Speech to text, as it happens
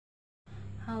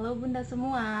Halo bunda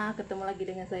semua, ketemu lagi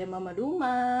dengan saya Mama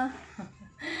Duma.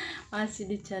 Masih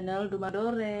di channel Duma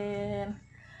Doren.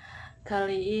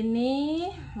 Kali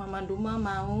ini Mama Duma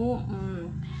mau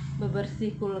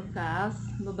bebersih kulkas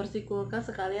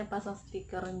sekalian pasang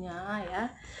stikernya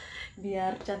ya,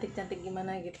 biar cantik-cantik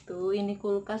gimana gitu. Ini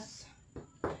kulkas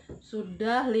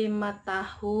sudah 5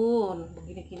 tahun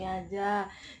begini-gini aja.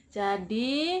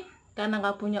 Jadi karena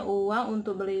nggak punya uang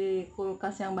untuk beli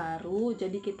kulkas yang baru,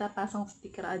 jadi kita pasang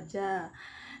stiker aja.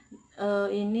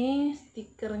 Ini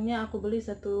stikernya aku beli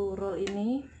satu roll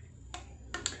ini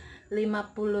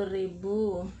 50.000,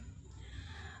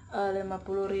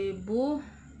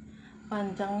 50.000,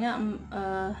 panjangnya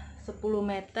 10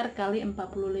 meter kali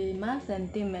 45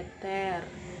 cm.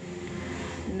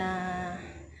 Nah,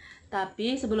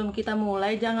 tapi sebelum kita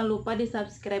mulai jangan lupa di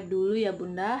subscribe dulu ya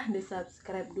bunda, di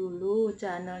subscribe dulu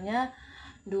channelnya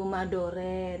Duma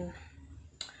Doren.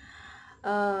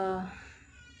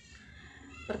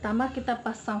 Pertama kita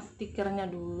pasang stikernya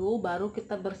dulu, baru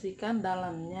kita bersihkan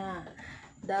dalamnya.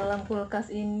 Dalam kulkas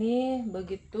ini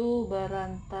begitu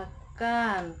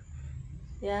berantakan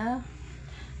ya,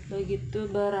 begitu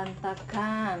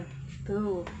berantakan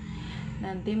tuh.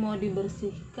 Nanti mau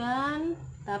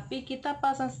dibersihkan tapi kita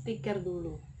pasang stiker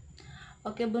dulu.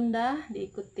 Oke bunda,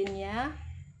 diikutin ya.